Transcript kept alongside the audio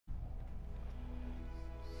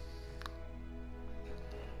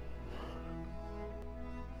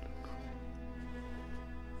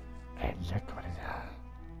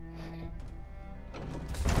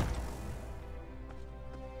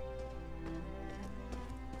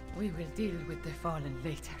We will deal with the fallen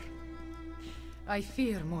later. I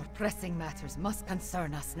fear more pressing matters must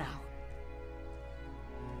concern us now.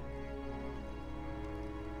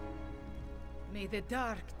 May the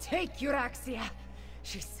Dark take Euraxia!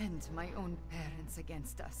 She sent my own parents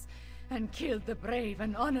against us, and killed the brave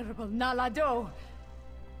and honorable Nalado!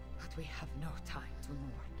 But we have no time to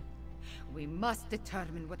mourn. We must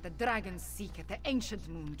determine what the dragons seek at the ancient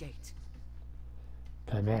Moongate.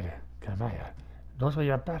 Kimaria, those were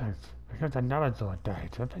your parents. Because Nalado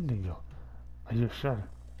died, defending you. Are you sure?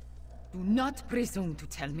 Do not presume to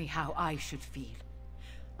tell me how I should feel.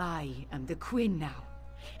 I am the Queen now,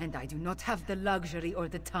 and I do not have the luxury or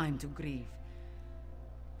the time to grieve.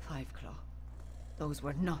 Fiveclaw, those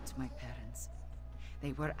were not my parents.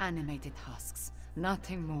 They were animated husks,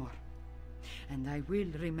 nothing more. And I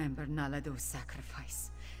will remember Nalado's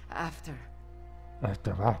sacrifice, after...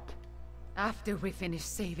 After what? After we finish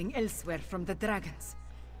saving elsewhere from the dragons.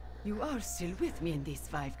 You are still with me in this,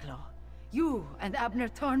 Fiveclaw. You and Abner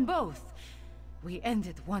Thorn both. We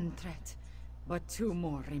ended one threat, but two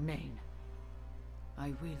more remain.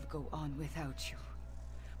 I will go on without you,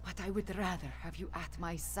 but I would rather have you at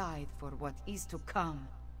my side for what is to come.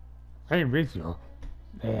 I'm with you.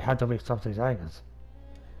 They had to make something dragons.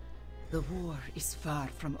 The war is far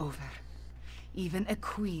from over. Even a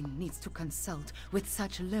queen needs to consult with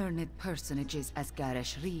such learned personages as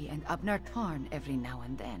Garresh Rhi and Abner Thorn every now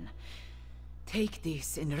and then. Take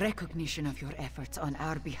this in recognition of your efforts on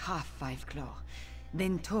our behalf, Fiveclaw.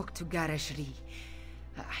 Then talk to Garresh Rhi.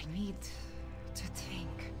 I need to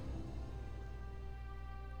think.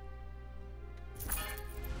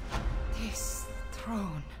 This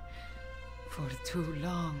throne. For too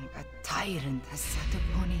long, a tyrant has sat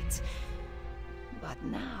upon it. But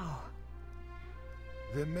now...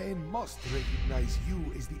 The men must recognize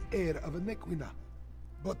you as the heir of Anequina.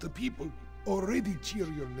 But the people already cheer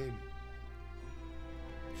your name.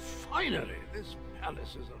 Finally, this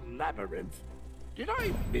palace is a labyrinth. Did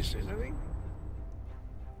I miss anything?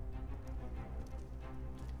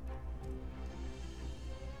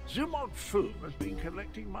 Zumog Fu has been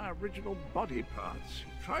collecting my original body parts.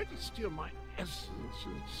 He tried to steal my essence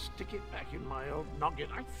and stick it back in my old noggin.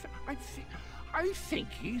 I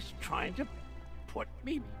think he's trying to put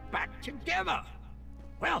me back together.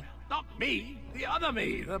 Well, not me, the other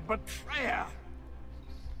me, the betrayer.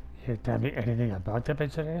 You tell me anything about the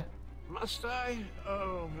betrayer? Must I?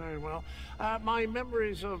 Oh, very well. My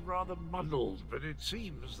memories are rather muddled, but it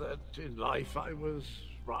seems that in life I was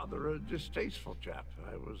rather a distasteful chap.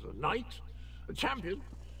 I was a knight, a champion.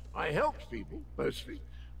 I helped people, mostly,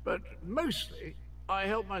 but mostly I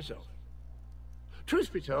helped myself.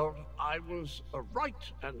 Truth be told, I was a right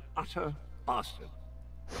and utter bastard.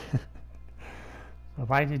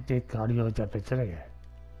 Why did they call you the betrayer?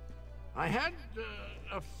 I had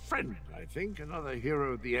a friend, I think, another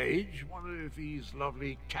hero of the age, one of these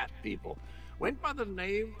lovely cat people, went by the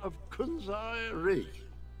name of Kunzai Rhi.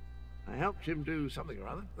 I helped him do something or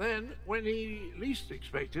other. Then, when he least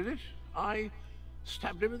expected it, I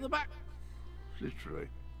stabbed him in the back. Literally.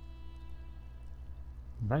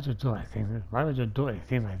 Why would you do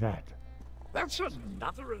anything like that? That's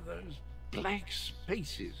another of those blank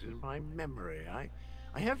spaces in my memory.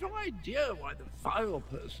 I have no idea why the vile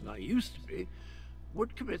person I used to be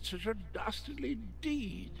would commit such a dastardly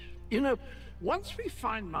deed. You know, once we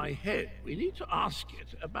find my head, we need to ask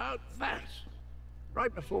it about that.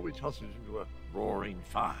 Right before we toss it into a roaring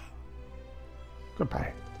fire.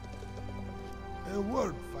 Goodbye. A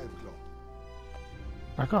word, Fiveclaw.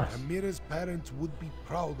 Of course. Amira's parents would be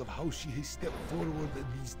proud of how she has stepped forward in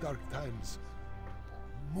these dark times.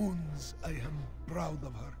 Moons, I am proud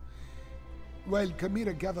of her. While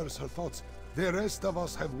Kimira gathers her thoughts, the rest of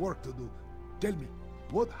us have work to do. Tell me,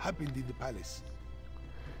 what happened in the palace?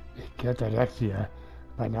 They killed Alexia,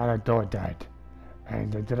 but Nalado died.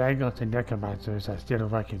 And the dragons and necromancers are still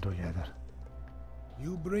working together.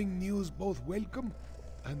 You bring news both welcome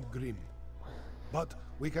and grim. But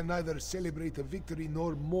we can neither celebrate a victory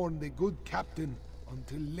nor mourn the good captain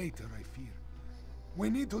until later, I fear. We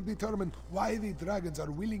need to determine why the dragons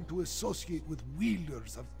are willing to associate with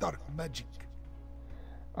wielders of dark magic.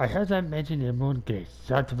 I heard them mention the Moongate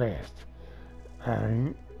southwest.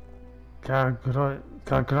 And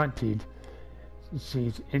granted,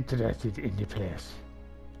 she's interested in the place.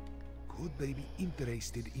 Could they be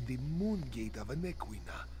interested in the Moongate of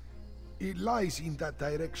Anequina? It lies in that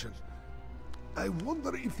direction. I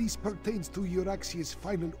wonder if this pertains to Euraxia's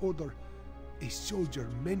final order. A soldier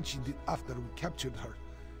mentioned it after we captured her,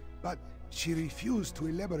 but she refused to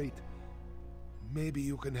elaborate. Maybe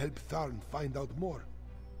you can help Tharn find out more.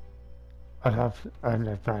 I have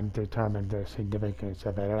determined the significance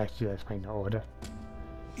of Alexia's final order.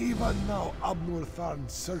 Even now, Abnor Tharn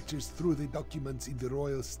searches through the documents in the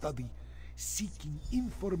royal study, seeking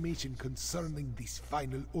information concerning this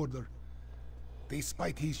final order.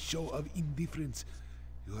 Despite his show of indifference,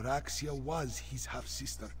 Euraxia was his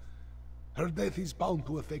half-sister. Her death is bound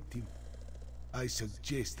to affect him. I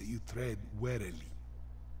suggest that you tread warily.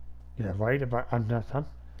 You're worried about Abnor Tharn?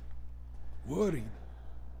 Worried?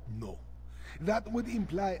 No. That would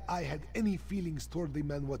imply I had any feelings toward the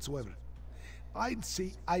man whatsoever. I'd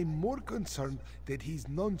say I'm more concerned that his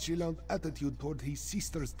nonchalant attitude toward his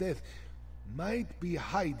sister's death might be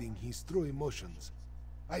hiding his true emotions.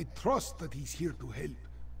 I trust that he's here to help,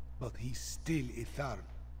 but he's still a Tharn.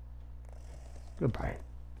 Goodbye.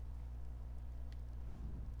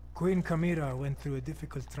 Queen Kimaria went through a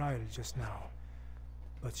difficult trial just now,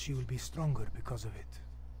 but she will be stronger because of it.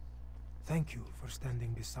 Thank you for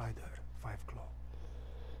standing beside her, Five Claw.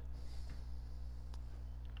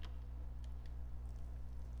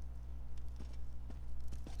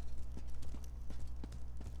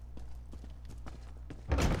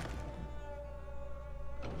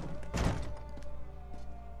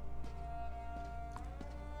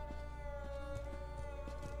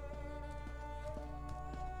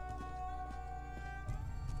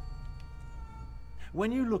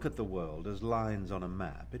 When you look at the world as lines on a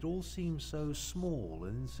map, it all seems so small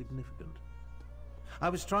and insignificant. I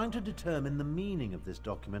was trying to determine the meaning of this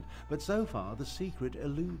document, but so far the secret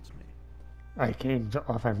eludes me. I came to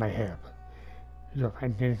offer my help. You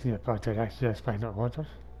find anything about Alexia's final order?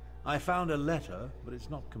 I found a letter, but it's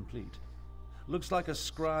not complete. Looks like a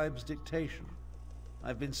scribe's dictation.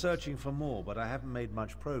 I've been searching for more, but I haven't made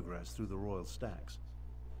much progress through the royal stacks.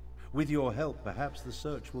 With your help, perhaps the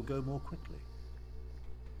search will go more quickly.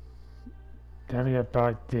 Tell me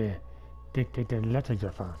about the dictated letter you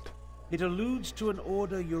found. It alludes to an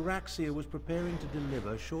order Euraxia was preparing to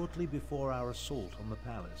deliver shortly before our assault on the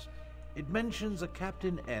palace. It mentions a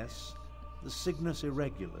Captain S, the Cygnus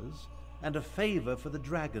Irregulars, and a favor for the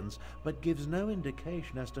dragons, but gives no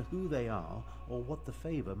indication as to who they are or what the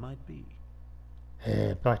favor might be.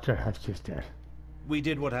 But your half-sister. We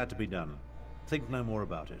did what had to be done. Think no more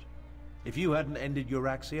about it. If you hadn't ended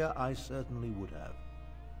Euraxia, I certainly would have.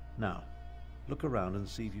 Now, look around and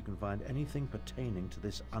see if you can find anything pertaining to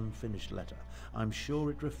this unfinished letter. I'm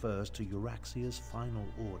sure it refers to Euraxia's final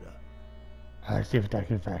order. I'll see what I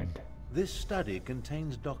can find. This study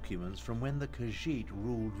contains documents from when the Khajiit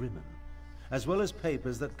ruled Rimmen, as well as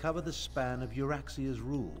papers that cover the span of Euraxia's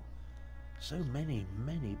rule. So many,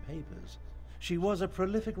 many papers. She was a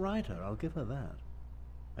prolific writer, I'll give her that.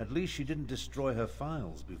 At least she didn't destroy her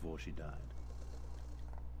files before she died.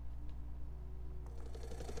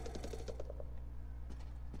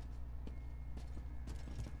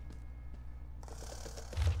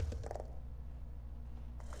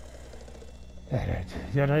 Alright,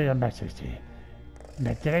 you know your message.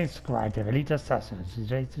 The Terrain Squad of elite assassins is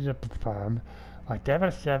ready to perform whatever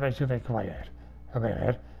service you require.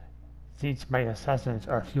 However, since my assassins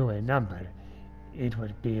are few in number, it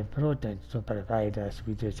would be prudent to provide us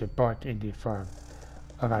with the support in the form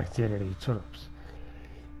of auxiliary troops.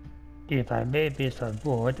 If I may be so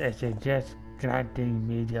bold, I suggest granting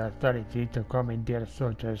me the authority to commandeer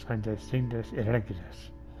soldiers from the Cygnus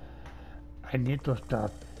Irregulars. I need to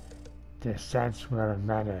stop the Sandswell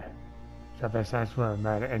Manor.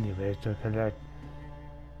 Anyways to collect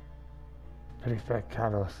Prefect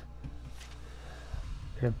Carlos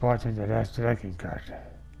reporting the last dragon card.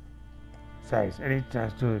 Besides, any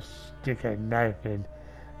chance to stick a knife in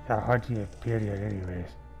the hunting period anyways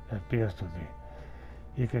appeals to me.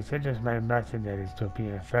 He considers my mercenaries to be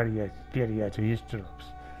inferior to his troops,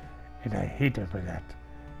 and I hate him for that.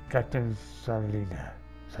 Captain Solinia.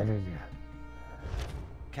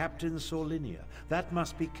 Captain Solinia. That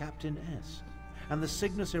must be Captain S. And the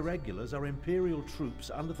Cygnus Irregulars are Imperial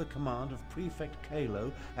troops under the command of Prefect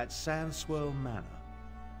Kalo at Sandswell Manor.